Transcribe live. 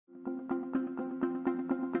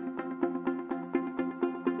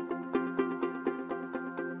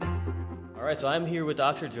All right, so I'm here with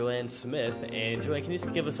Dr. Joane Smith, and Joane, can you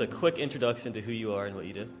just give us a quick introduction to who you are and what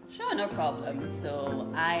you do? Sure, no problem.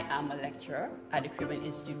 So I am a lecturer at the Caribbean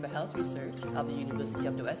Institute for Health Research of the University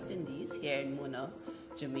of the West Indies here in Mona,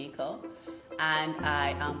 Jamaica, and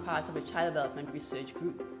I am part of a child development research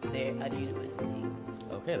group there at the university.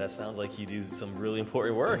 Okay, that sounds like you do some really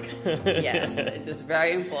important work. Yes, it is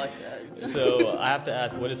very important. So I have to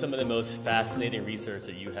ask, what is some of the most fascinating research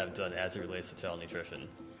that you have done as it relates to child nutrition?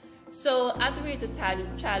 So as it relates to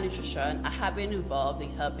child nutrition, I have been involved in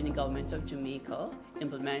helping the Government of Jamaica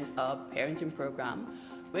implement a parenting program,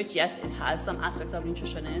 which, yes, it has some aspects of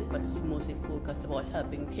nutrition in it, but it's mostly focused about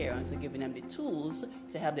helping parents and giving them the tools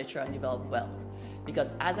to help their children develop well.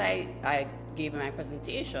 Because as I gave in my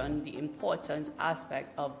presentation, the important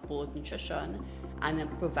aspect of both nutrition and then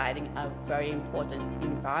providing a very important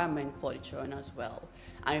environment for the children as well.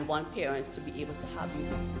 And we want parents to be able to have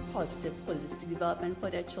positive holistic development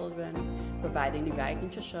for their children, providing the right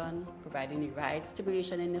nutrition, providing the right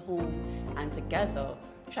stimulation in the home, and together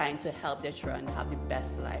trying to help their children have the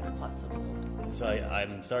best life possible. So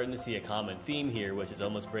I'm starting to see a common theme here, which is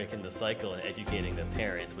almost breaking the cycle and educating the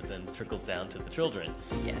parents, which then trickles down to the children.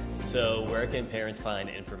 Yes. So where can parents find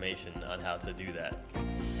information on how to do that?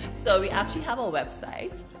 So we actually have a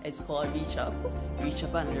website. It's called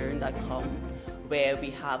reachupandlearn.com, where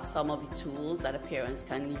we have some of the tools that the parents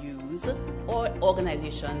can use or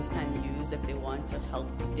organizations can use if they want to help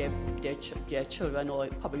their children, or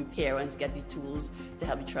probably parents get the tools to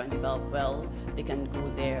help the children develop well. They can go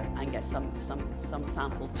there and get some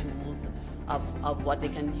sample tools of what they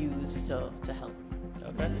can use to help.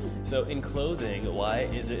 Okay. So in closing, why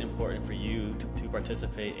is it important for you to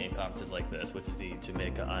participate in conferences like this, which is the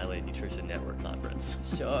Jamaica Island Nutrition Network Conference?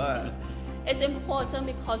 Sure. It's important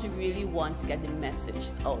because we really want to get the message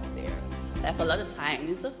out there. Like a lot of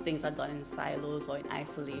times, things are done in silos or in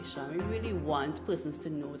isolation. We really want persons to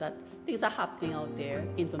know that things are happening out there,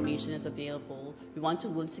 information is available. We want to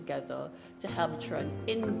work together to help children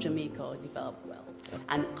in Jamaica develop well.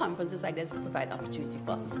 And conferences like this provide opportunity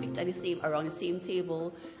for us to speak around the same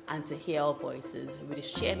table and to hear our voices with a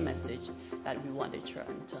shared message that we want the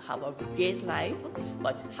children to have a great life,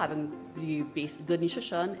 but having the good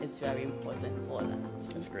nutrition is very important for that.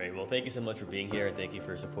 That's great. Well, thank you so much for being here, and thank you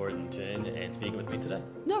for supporting Jen and speaking with me today.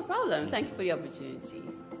 No problem. Thank you for the opportunity.